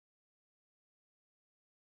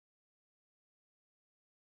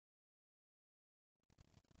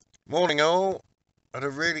Morning all. Had a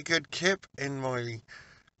really good kip in my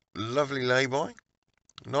lovely lay-by.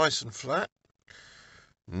 Nice and flat.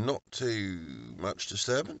 Not too much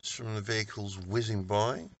disturbance from the vehicles whizzing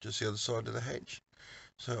by just the other side of the hedge.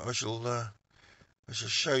 So I shall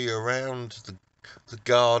show you around the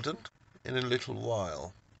garden in a little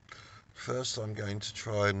while. First I'm going to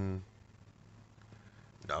try and...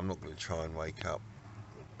 No, I'm not going to try and wake up.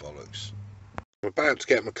 Bollocks. I'm about to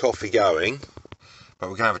get my coffee going. But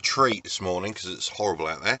we're going to have a treat this morning because it's horrible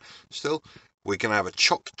out there. Still, we're going to have a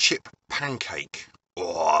choc chip pancake.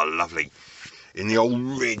 Oh, lovely. In the old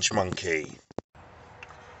Ridge Monkey.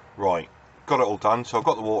 Right, got it all done. So I've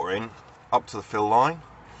got the water in, up to the fill line.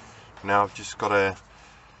 Now I've just got to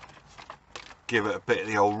give it a bit of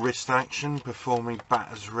the old wrist action before my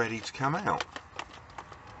batter's ready to come out.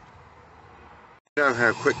 You know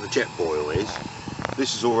how quick the jet boil is.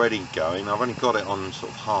 This is already going. I've only got it on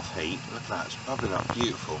sort of half heat. Look at that, it's bubbling up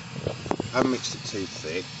beautiful. I haven't mixed it too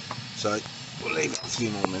thick, so we'll leave it a few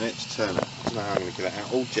more minutes, turn it. I don't know how I'm going to get it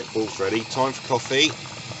out. All jet boil's ready, time for coffee.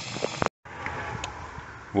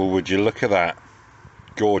 Well, would you look at that?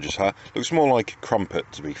 Gorgeous, huh? Looks more like a crumpet,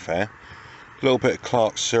 to be fair. A little bit of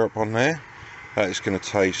Clark's syrup on there. That is going to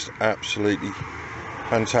taste absolutely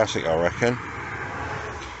fantastic, I reckon.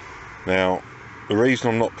 Now, the reason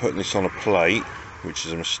I'm not putting this on a plate, which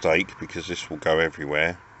is a mistake because this will go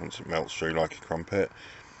everywhere once it melts through like a crumpet,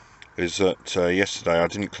 is that yesterday I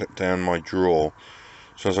didn't clip down my drawer.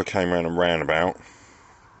 So as I came around a roundabout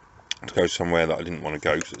to go somewhere that I didn't want to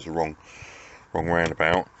go because it was a wrong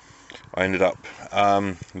roundabout, I ended up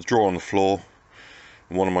the drawer on the floor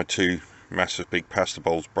and one of my two massive big pasta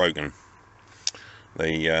bowls broken.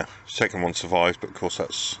 The second one survived, but of course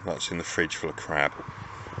that's in the fridge full of crab.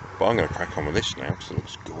 But I'm going to crack on with this now because it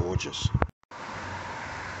looks gorgeous.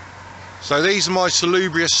 So these are my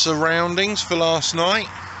salubrious surroundings for last night.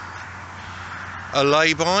 A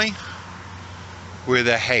lay-by with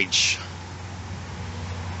a hedge.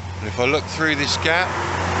 And if I look through this gap,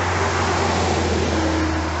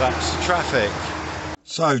 that's the traffic.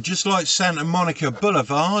 So just like Santa Monica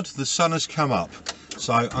Boulevard, the sun has come up.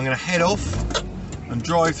 So I'm going to head off and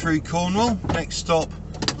drive through Cornwall. Next stop,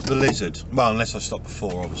 the Lizard. Well, unless I stop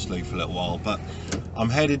before, obviously, for a little while. But I'm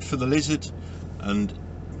headed for the Lizard, and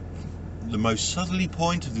the most southerly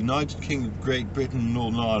point of the United Kingdom, Great Britain and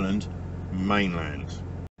Northern Ireland, mainland.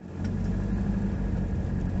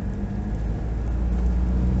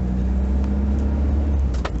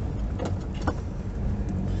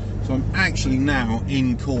 So I'm actually now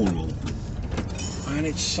in Cornwall, and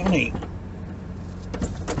it's sunny.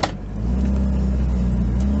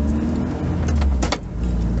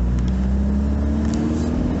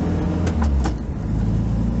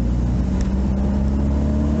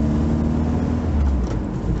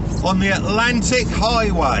 On the Atlantic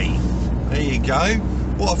Highway. There you go.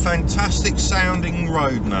 What a fantastic sounding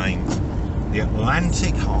road name. The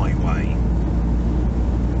Atlantic Highway.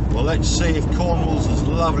 Well, let's see if Cornwall's as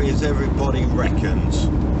lovely as everybody reckons.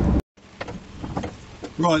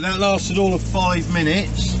 Right, that lasted all of 5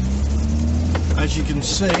 minutes. As you can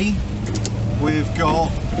see, we've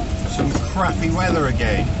got some crappy weather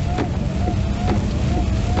again.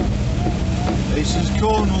 This is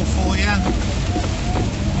Cornwall for you.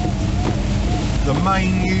 The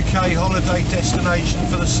main UK holiday destination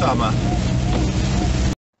for the summer.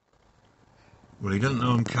 Well, he doesn't know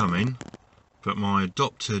I'm coming, but my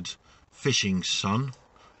adopted fishing son,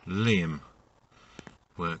 Liam,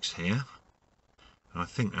 works here. And I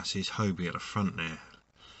think that's his Hobie at the front there.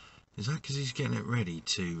 Is that because he's getting it ready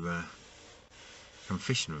to come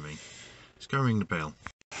fishing with me? Let's go ring the bell.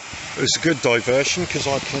 It's a good diversion because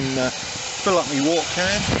I can fill up my water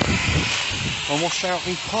can and wash out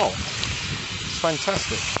my pot.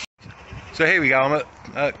 Fantastic. So here we go, I'm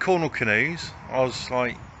at Cornwall Canoes. I was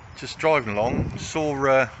like just driving along,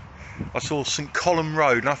 I saw St Column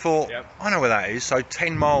Road, and I thought, yep, I know where that is. So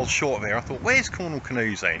 10 miles short of here, I thought, where's Cornwall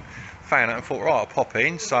Canoes then? Found it and thought, right, I'll pop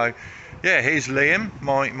in. So yeah, here's Liam,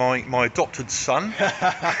 my adopted son.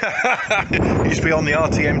 He used to be on the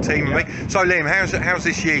RTM team with me. So Liam, how's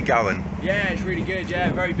this year going? Yeah, it's really good.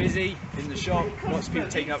 Yeah, very busy in the shop. Lots of people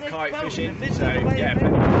taking up kite fishing. So yeah.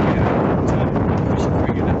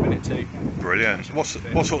 Too. Brilliant. What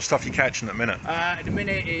sort of stuff are you catching at the minute? At the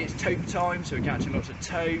minute it's tope time, so we're catching lots of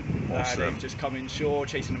tope. Awesome. They've just come inshore,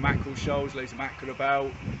 chasing the mackerel shoals, loads of mackerel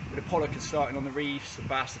about. The pollock is starting on the reefs, the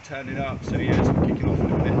bass are turning up, so yeah, it's kicking off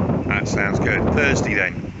in a minute. That sounds good. Thursday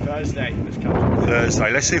then? Thursday, let's come.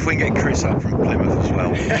 Thursday. Let's see if we can get Chris up from Plymouth as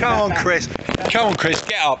well. Come on, Chris. Come on, Chris,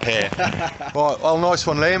 get up here. Right, well, nice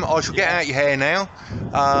one, Liam. I shall get out your hair now.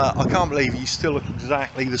 I can't believe you still look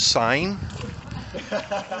exactly the same.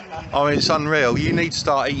 I mean, it's unreal. You need to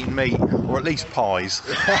start eating meat, or at least pies.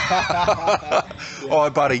 All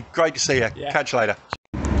right, buddy. Great to see you. Yeah. Catch you later.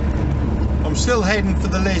 I'm still heading for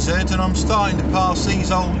the Lizard, and I'm starting to pass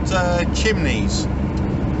these old chimneys.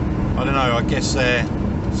 I don't know. I guess they're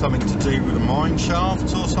something to do with a mine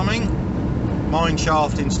shaft or something. Mine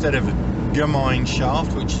shaft instead of a Gemein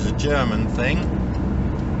shaft, which is a German thing.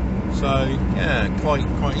 So yeah, quite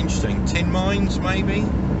interesting. Tin mines, maybe.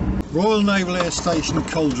 Royal Naval Air Station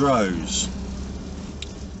Culdrose.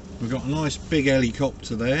 We've got a nice big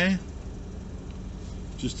helicopter there,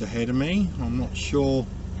 just ahead of me. I'm not sure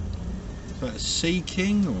if that's a Sea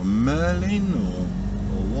King or a Merlin or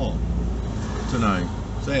what. I don't know.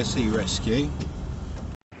 It's Air Sea Rescue.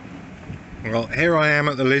 Well, here I am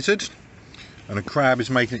at the Lizard, and a crab is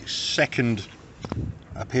making its second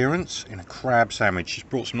appearance in a crab sandwich. Just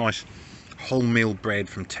brought some nice wholemeal bread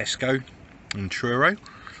from Tesco in Truro,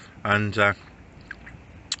 and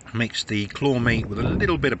mixed the claw meat with a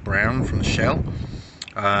little bit of brown from the shell,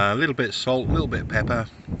 a little bit of salt, a little bit of pepper,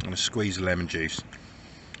 and a squeeze of lemon juice.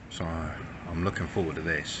 So I'm looking forward to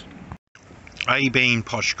this. A being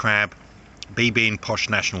posh crab, B being posh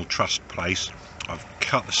National Trust place. I've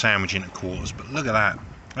cut the sandwich into quarters, but look at that.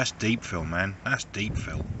 That's deep fill, man. That's deep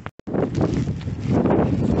fill.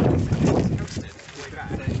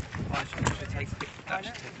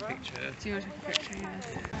 Do you want to take a picture? Yeah.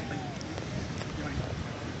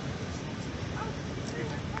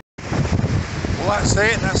 Well, that's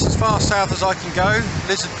it. That's as far south as I can go.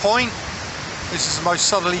 Lizard Point. This is the most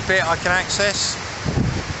southerly bit I can access.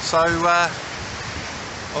 So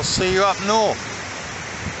I'll see you up north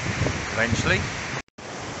eventually.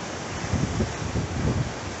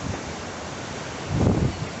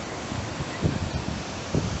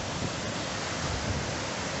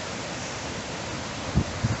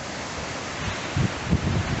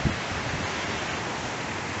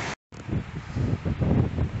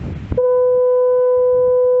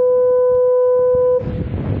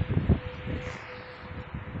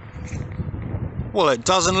 Well, it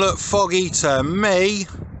doesn't look foggy to me.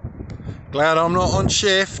 Glad I'm not on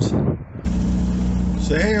shift.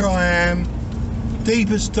 So here I am,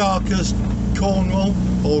 deepest, darkest Cornwall,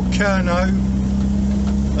 or Kerno,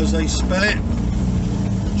 as they spell it.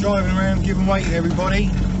 Driving around giving way to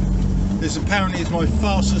everybody. This apparently is my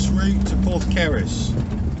fastest route to Porthkerris.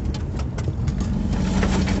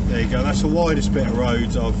 There you go, that's the widest bit of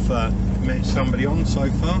roads I've met somebody on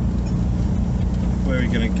so far. Where are we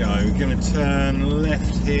going to go? We're going to turn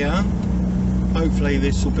left here. Hopefully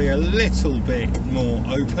this will be a little bit more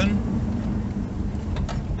open.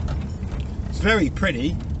 It's very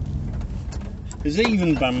pretty. There's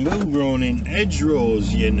even bamboo grown in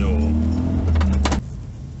hedgerows, you know.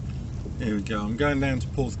 Here we go. I'm going down to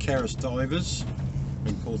Porthkerris Divers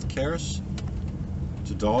in Porthkerris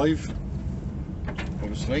to dive,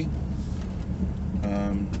 obviously.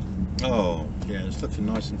 Oh yeah, it's looking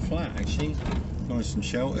nice and flat actually. Nice and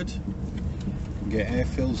sheltered. You can get air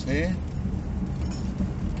fills here.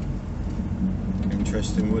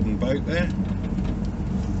 Interesting wooden boat there.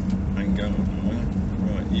 And go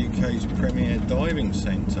right, UK's premier diving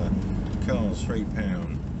centre. Cars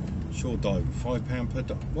 £3. Shore dive £5 per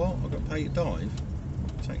dive. What? I've got to pay to dive?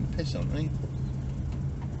 Taking the piss, aren't they?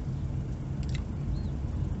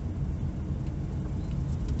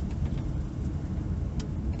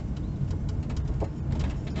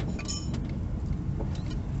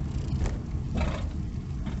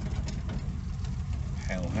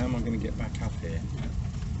 How am I going to get back up here?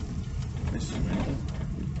 This is mental.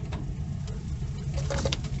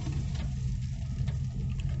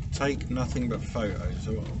 Take nothing but photos.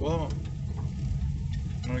 So what?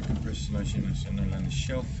 No compression, that's an inland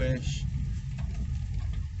shellfish.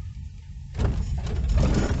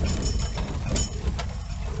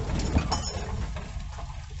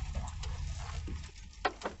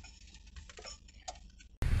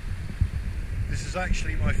 This is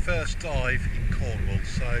actually my first dive in Cornwall,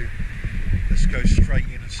 so let's go straight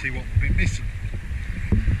in and see what we'll be missing.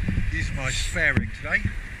 Using my spare rig today,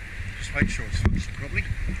 just make sure it's functioning properly.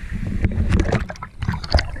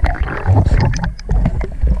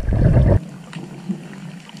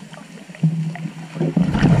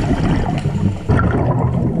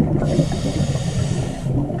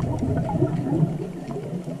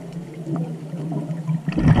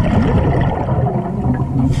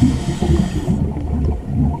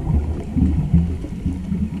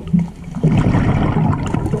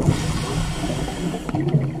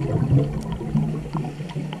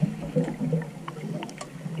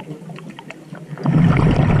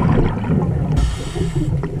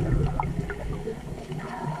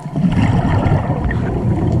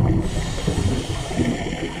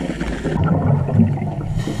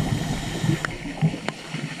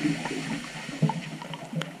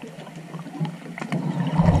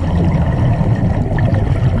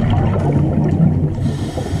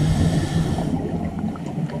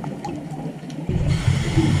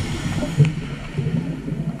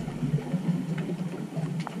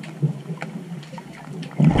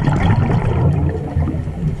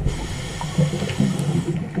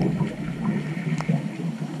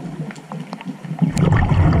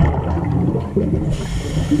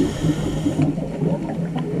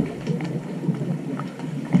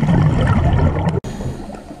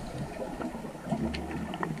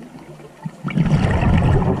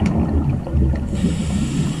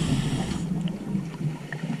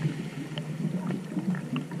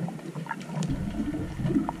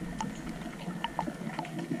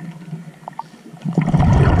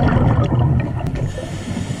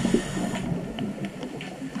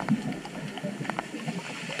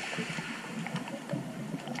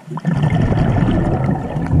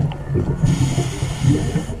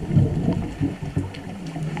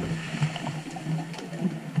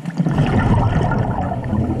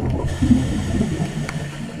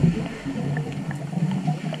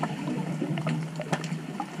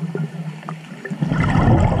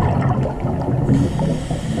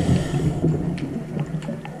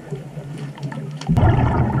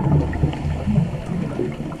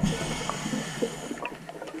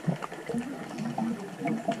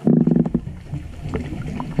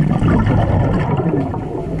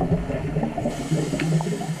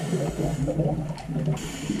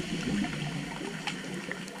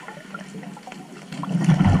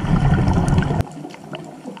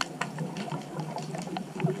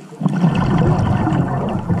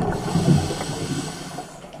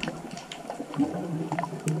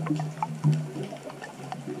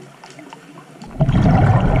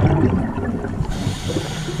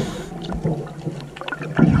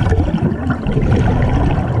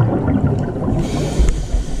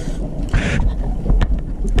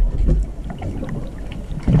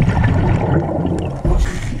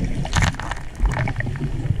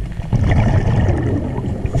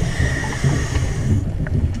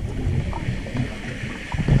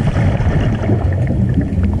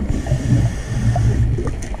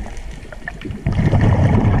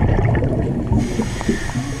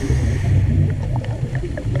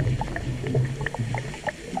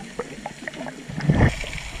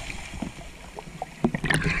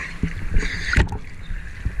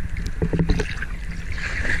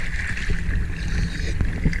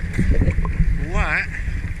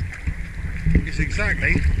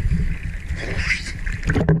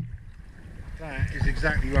 That is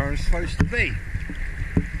exactly where I'm supposed to be.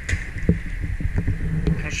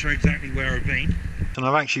 Not sure exactly where I've been. And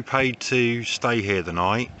I've actually paid to stay here the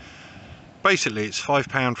night. Basically it's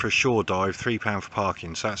 £5 for a shore dive, £3 for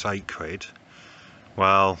parking, so that's £8.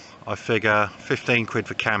 Well, I figure 15 quid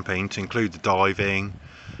for camping to include the diving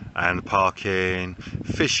and the parking,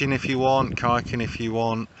 fishing if you want, kayaking if you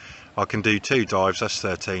want. I can do 2 dives, that's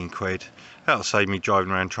 13 quid. That'll save me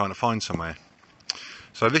driving around trying to find somewhere.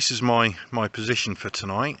 So this is my position for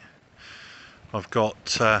tonight. I've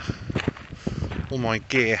got all my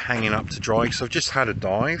gear hanging up to dry because I've just had a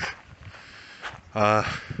dive.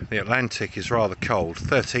 The Atlantic is rather cold,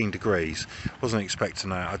 13 degrees. Wasn't expecting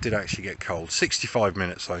that. I did actually get cold. 65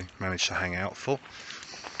 minutes I managed to hang out for.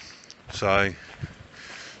 So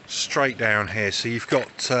straight down here, so you've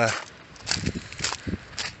got a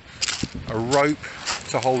rope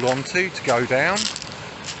to hold on to go down.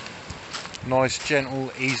 Nice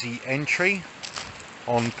gentle easy entry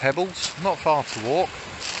on pebbles, not far to walk,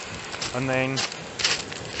 and then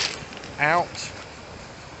out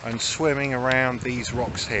and swimming around these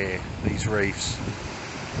rocks here, these reefs.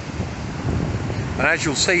 And as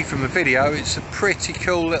you'll see from the video, it's a pretty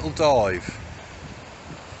cool little dive.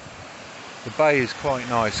 The bay is quite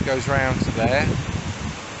nice, goes round to there.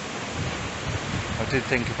 I did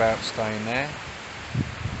think about staying there,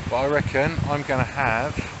 but I reckon I'm going to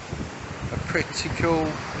have a pretty cool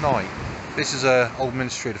night. This is a old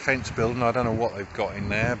Ministry of Defence building. I don't know what they've got in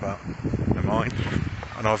there, but never mind.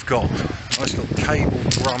 And I've got a nice little cable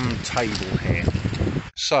drum table here.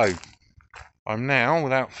 So I'm now,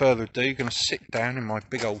 without further ado, going to sit down in my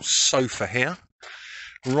big old sofa here,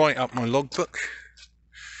 write up my logbook,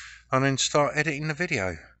 and then start editing the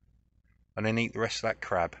video, and then eat the rest of that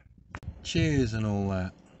crab. Cheers and all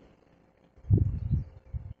that.